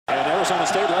Arizona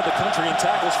State led the country in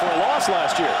tackles for a loss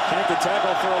last year. Can't get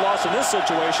tackled for a loss in this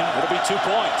situation. It'll be 2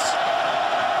 points.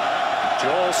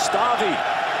 Joel Stavi,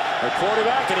 the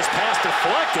quarterback, and his pass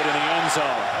deflected in the end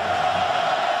zone.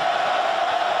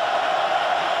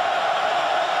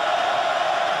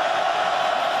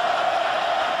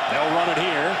 They'll run it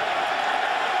here.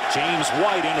 James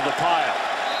White into the pile.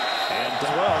 And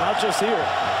well, not just here.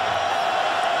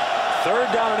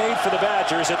 3rd down and 8 for the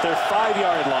Badgers at their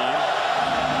 5-yard line.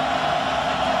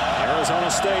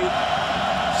 Arizona State,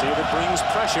 see if it brings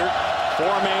pressure.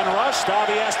 4-man rush.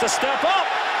 Stavi has to step up.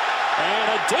 And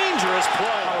a dangerous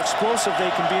play. How explosive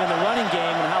they can be in the running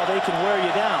game and how they can wear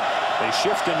you down. They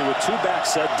shift into a 2-back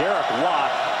set. Derek Watt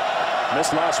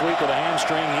missed last week with a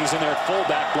hamstring. He's in there at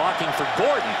fullback blocking for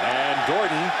Gordon. And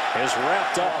Gordon is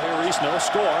wrapped up. Here is no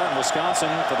score. And Wisconsin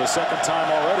for the 2nd time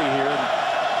already here.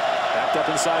 Backed up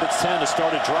inside its 10 to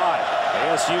start a drive.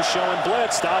 ASU showing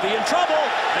blitz. Stavi in trouble.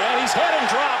 And he's head and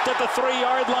dropped at the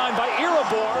 3-yard line by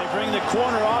Irabor. They bring the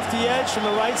corner off the edge from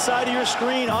the right side of your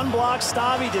screen. Unblocked.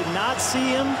 Stavi did not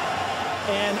see him.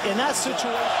 And in that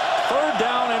situation. 3rd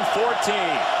down and 14.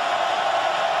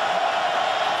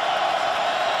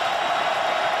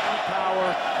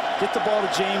 Power. Get the ball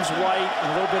to James White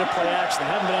and a little bit of play action.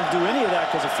 They haven't been able to do any of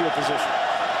that because of field position.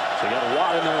 So you got a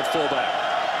Watt in there at fullback.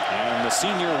 And the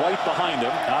senior White behind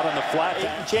him, out on the flat.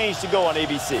 Change to go on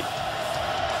ABC.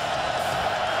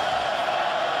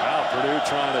 Wow, Purdue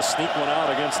trying to sneak one out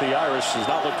against the Irish. Has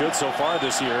not looked good so far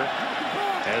this year.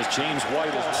 As James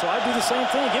White is. So I do the same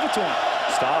thing. Give it to him.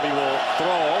 Stavi will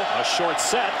throw a short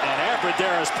set, and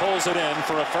Abradaris pulls it in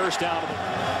for a 1st down.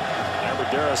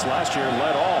 Abradaris last year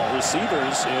led all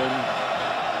receivers in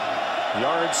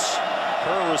yards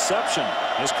per reception.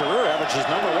 His career average is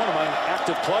 #1 among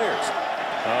active players.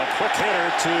 A quick hitter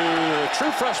to the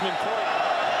true freshman.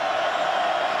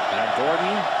 And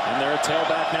Gordon in there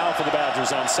tailback now for the Badgers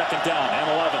on 2nd down and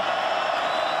 11.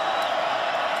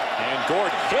 And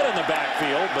Gordon hit in the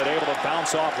backfield, but able to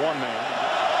bounce off 1 man.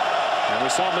 And we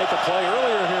saw him make a play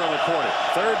earlier here in the quarter.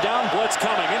 3rd down, blitz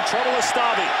coming. In trouble with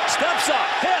Stavi. Steps up,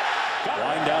 hit.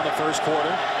 Wind down the 1st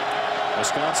quarter.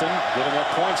 Wisconsin giving up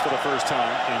points for the 1st time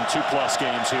in 2+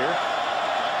 games here.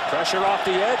 Pressure off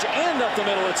the edge and up the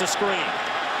middle. It's a screen.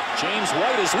 James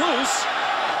White is loose.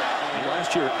 And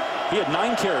last year, he had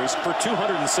 9 carries for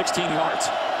 216 yards.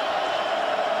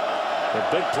 The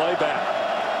big play back.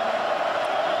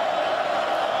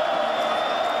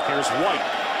 Here's White.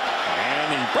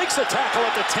 And he breaks the tackle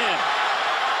at the 10.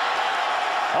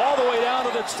 All the way down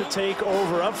to the to take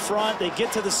over up front. They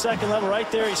get to the 2nd level right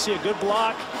there. You see a good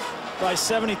block by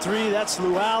 73. That's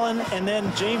Llewellyn. And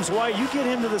then James White, you get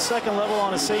him to the 2nd level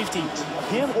on a safety.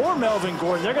 Him or Melvin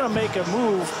Gordon, they're going to make a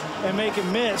move and make him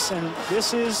miss. And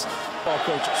this is all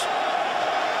coaches.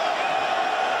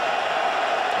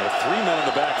 3 men in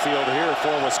the backfield here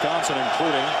for Wisconsin,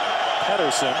 including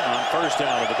Pedersen on 1st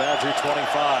down at the Badger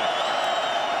 25.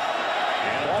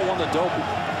 And all won the Dope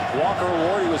Walker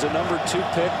Award. He was a #2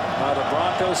 pick by the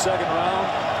Broncos 2nd round.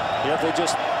 Yet they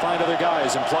just find other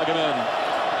guys and plug them in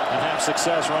and have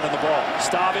success running the ball.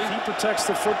 Stavi. He protects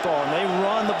the football and they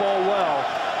run the ball well.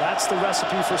 That's the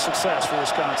recipe for success for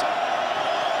Wisconsin.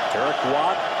 Derek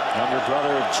Watt, younger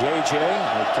brother of J.J.,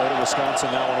 who played at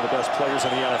Wisconsin, now one of the best players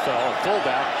in the NFL. A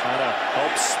fullback trying to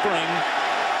help spring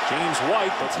James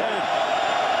White, the 10.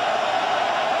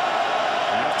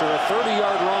 After a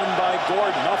 30-yard run by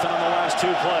Gordon, nothing on the last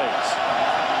 2 plays.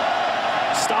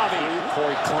 Stavi,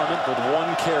 Corey Clement with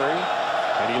 1 carry,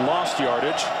 and he lost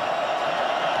yardage.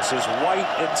 This is White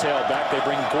at tailback. They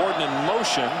bring Gordon in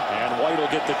motion, and White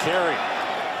will get the carry.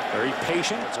 Very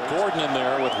patient. It's Gordon in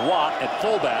there with Watt at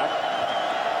fullback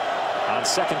on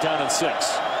 2nd down and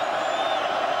 6.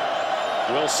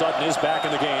 Will Sutton is back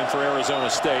in the game for Arizona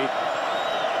State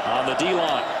on the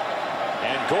D-line.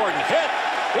 And Gordon hit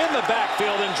in the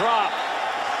backfield and dropped.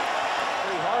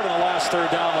 Pretty hard in the last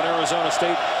 3rd down when Arizona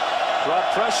State brought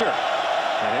pressure.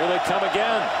 And here they come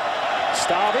again.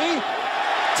 Stavi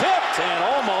tipped and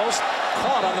almost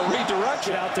caught on the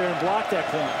redirection. Get out there and block that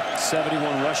corner.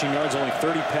 71 rushing yards, only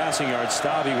 30 passing yards.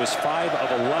 Stavi was 5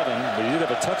 of 11, but he did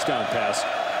have a touchdown pass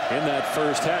in that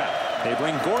 1st half. They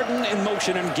bring Gordon in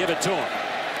motion and give it to him.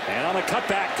 And on the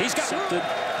cutback, he's got it.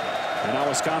 And now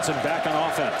Wisconsin back on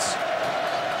offense.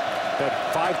 Had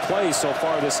 5 plays so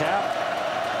far this half.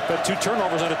 But 2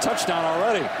 turnovers and a touchdown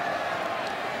already.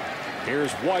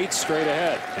 Here's White straight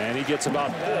ahead, and he gets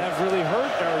about. They have really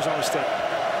hurt Arizona State.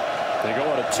 They go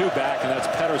at a 2-back, and that's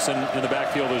Pedersen in the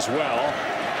backfield as well.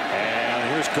 And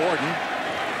here's Gordon.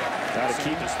 Got to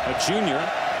keep a junior.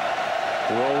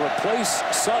 Will replace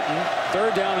Sutton.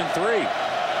 3rd down and 3.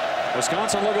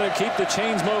 Wisconsin looking to keep the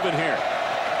chains moving here.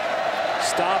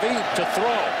 Stavi to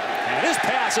throw. And his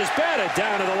pass is batted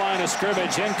down to the line of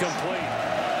scrimmage, incomplete.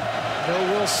 No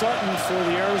Will Sutton for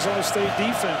the Arizona State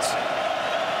defense.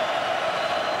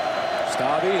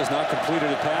 Stavi has not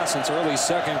completed a pass since early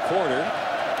second quarter.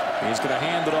 He's going to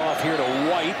hand it off here to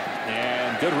White,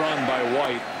 and good run by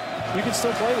White. You can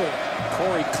still play with it.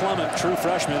 Corey Clement, true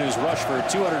freshman, who's rushed for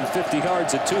 250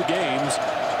 yards at 2 games,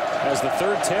 as the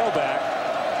third tailback.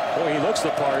 Boy, he looks the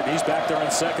part. He's back there on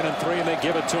 2nd and 3, and they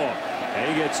give it to him.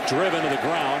 And he gets driven to the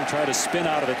ground, try to spin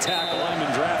out of the tackle.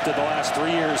 Lineman drafted the last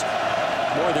 3 years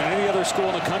more than any other school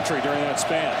in the country during that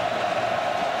span.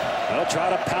 They'll try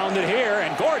to pound it here,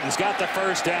 and Gordon's got the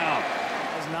first down.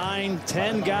 9,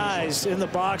 10 guys in the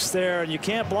box there, and you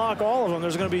can't block all of them.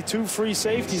 There's going to be 2 free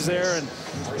safeties there, and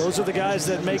those are the guys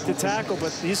that make the tackle.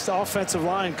 But this offensive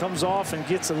line comes off and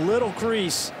gets a little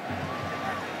crease.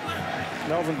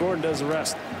 Melvin Gordon does the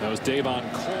rest. That was Davon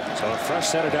Cole. So a fresh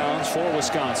set of downs for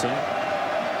Wisconsin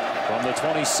from the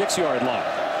 26-yard line.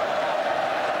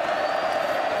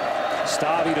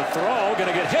 Stavi to throw, going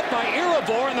to get hit by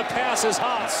Irabor, and the pass is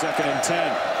hot. 2nd and 10.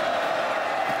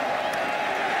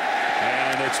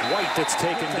 And it's White that's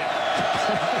taken down.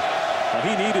 Well,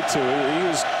 he needed to. He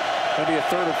was maybe a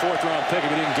 3rd or 4th round pick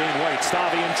if he didn't gain White.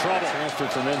 Stavi in trouble.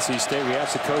 Transferred from NC State. We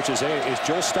asked the coaches, hey, is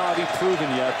Joe Stavi proven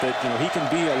yet that he can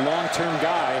be a long-term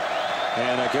guy?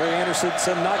 And Gary Anderson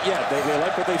said not yet. They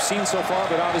like what they've seen so far,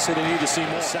 but obviously they need to see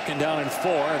more. 2nd down and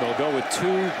 4. They'll go with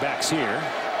 2 backs here.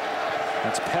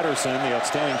 That's Pedersen, the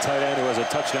outstanding tight end who has a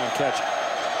touchdown catch.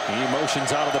 He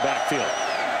motions out of the backfield.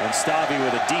 And Stavi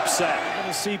with a deep sack. You're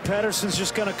going to see Pedersen's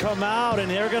just going to come out,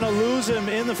 and they're going to lose him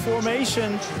in the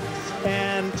formation.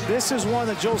 And this is one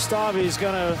that Joe Stavi is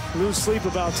going to lose sleep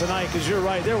about tonight, because you're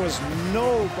right, there was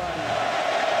nobody.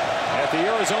 At the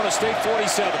Arizona State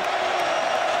 47.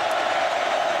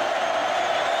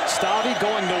 Stavi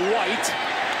going to White.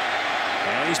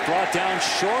 And he's brought down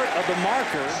short of the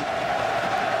marker.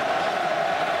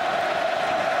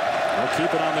 They'll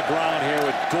keep it on the ground here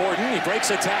with Gordon. He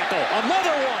breaks a tackle.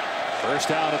 Another one. First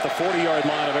down at the 40-yard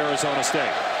line of Arizona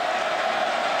State.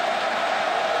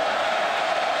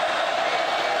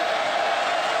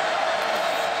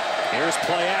 Here's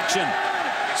play action.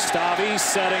 Stavi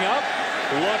setting up,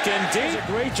 looking deep. It's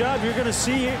a great job. You're going to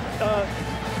see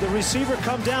the receiver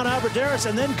come down, Alberderis,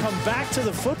 and then come back to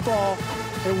the football.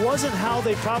 It wasn't how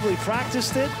they probably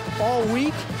practiced it all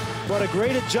week, but a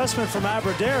great adjustment from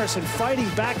Alberderis and fighting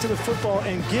back to the football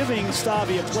and giving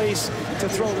Stavi a place to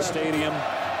throw the stadium.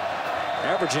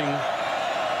 Averaging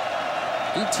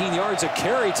 18 yards a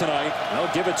carry tonight.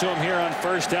 They'll give it to him here on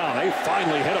first down. They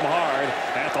finally hit him hard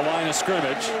at the line of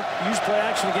scrimmage. Use play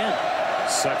action again.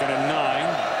 2nd and 9.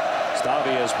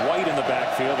 Stavi has White in the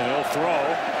backfield, and he'll throw.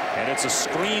 And it's a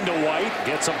screen to White.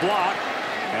 Gets a block.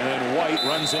 And then White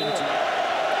runs into.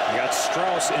 You got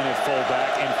Strauss in at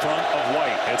fullback in front of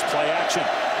White. It's play action.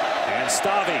 And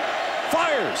Stavi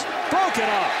fires. Broken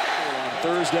up. On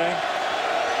Thursday.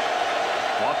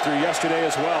 Walked through yesterday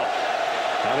as well.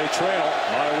 Now they trail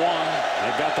by 1.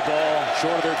 They've got the ball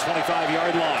short of their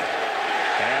 25-yard line.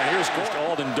 And here's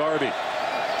Alden Darby.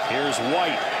 Here's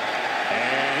White.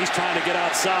 And he's trying to get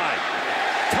outside.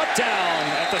 Cut down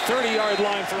at the 30-yard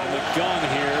line from the gun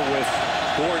here with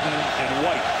Gordon and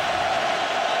White.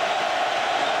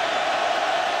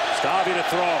 Stavi to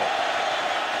throw.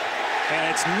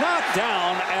 And it's knocked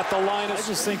down at the line. I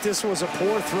just think this was a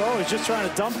poor throw. He's just trying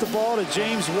to dump the ball to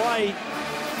James White.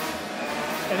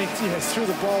 And he threw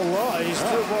the ball low. He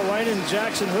threw the ball right in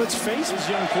Jackson Hood's face. His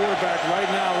young quarterback right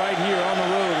now, right here on the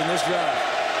road in this drive.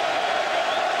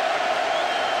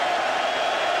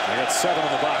 They got 7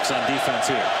 in the box on defense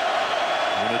here.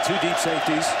 And the 2 deep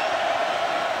safeties.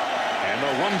 And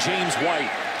they'll run James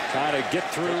White. Trying to get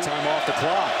through. Time off the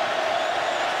clock.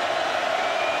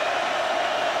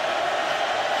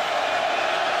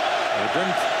 They've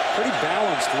been pretty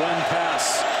balanced run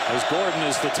pass as Gordon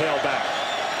is the tailback.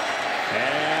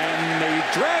 And they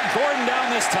drag Gordon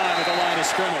down this time at the line of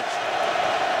scrimmage.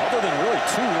 Other than really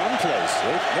 2 run plays,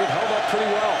 they've held up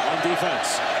pretty well on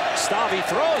defense. Stavi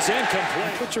throws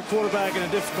incomplete. Put your quarterback in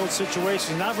a difficult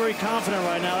situation. Not very confident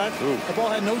right now. The ball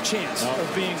had no chance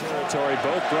of being territory.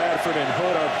 Both Bradford and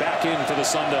Hood are back in for the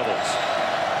Sun Devils.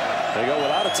 They go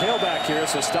without a tailback here,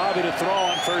 so Stavi to throw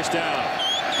on first down.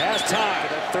 Has time.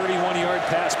 That 31-yard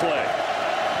pass play.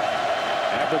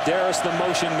 Alberderis the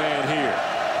motion man here.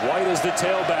 White is the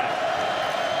tailback.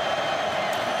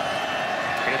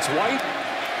 It's White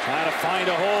trying to find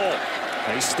a hole.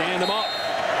 They stand him up.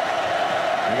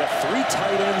 We got 3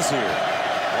 tight ends here,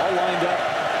 all lined up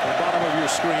at the bottom of your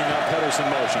screen. Now Pedersen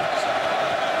motions.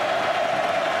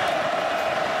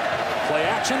 Play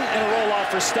action and a rollout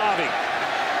for Stavi.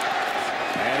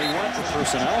 And he went for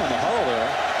personnel in the huddle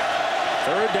there.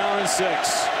 3rd down and 6.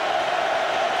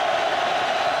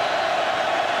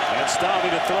 And Stabby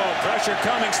to throw. Pressure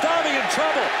coming. Stabby in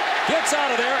trouble. Gets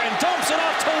out of there and dumps it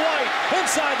off to White.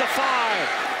 Inside the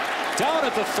 5. Down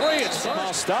at the 3. It's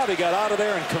somehow Stabby got out of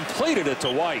there and completed it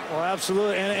to White. Well,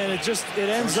 absolutely. And it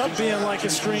ends up being like a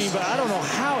screen, but I don't know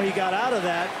how he got out of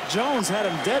that. Jones had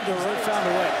him dead to it, found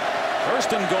a way.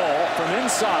 1st and goal from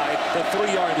inside the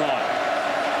 3-yard line.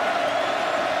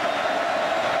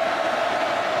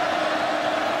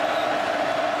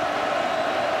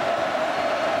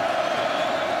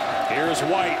 Here's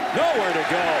White, nowhere to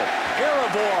go.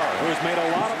 Erebor, who's made a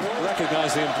lot of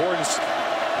recognize the importance.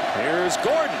 Here's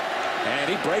Gordon, and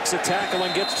he breaks a tackle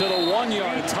and gets to the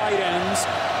 1-yard. Tight ends.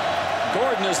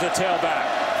 Gordon is the tailback.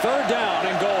 3rd down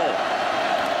and goal.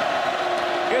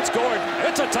 It's Gordon.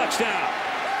 It's a touchdown.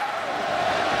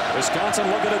 Wisconsin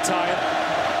looking to tie it.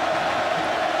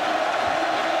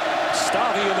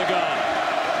 Stabby in the gun.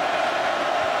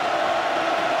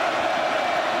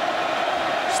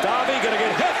 Stabby going to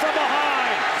get hit from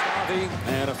behind. Stabby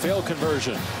and a failed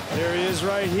conversion. There he is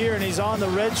right here, and he's on the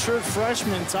redshirt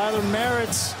freshman, Tyler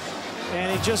Merritt's,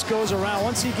 and he just goes around.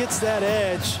 Once he gets that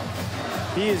edge,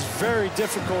 he is very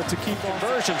difficult to keep on.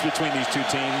 Conversions between these two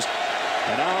teams,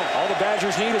 and now all the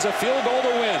Badgers need is a field goal to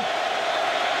win.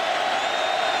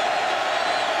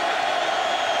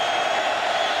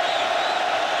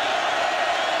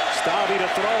 Stabby to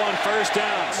throw on 1st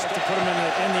down. To put him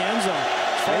in the end zone.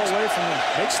 Far away from him.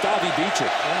 Make Stabby beat you.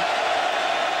 Yeah.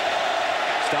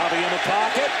 Stabby in the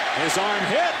pocket. His arm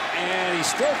hit, and he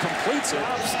still completes it.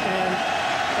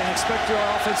 And expect your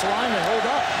offensive line to hold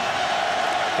up.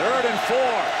 3rd and 4.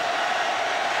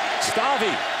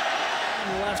 Stabby.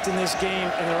 Left in this game,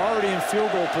 and they're already in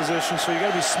field goal position, so you got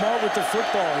to be smart with the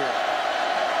football here.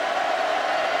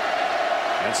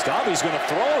 And Stabby's going to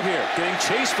throw here, getting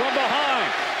chased from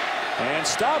behind. And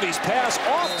Stabby's pass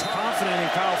off. Confident in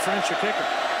Kyle French, your kicker.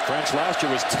 French last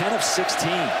year was 10 of 16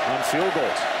 on field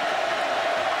goals.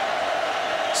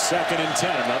 2nd and 10.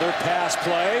 Another pass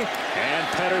play. And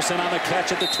Pedersen on the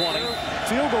catch at the 20.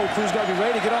 Field goal crew's got to be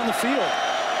ready to get on the field.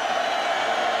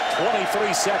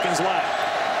 23 seconds left.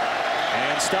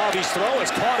 And Stabby's throw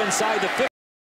is caught inside the 50.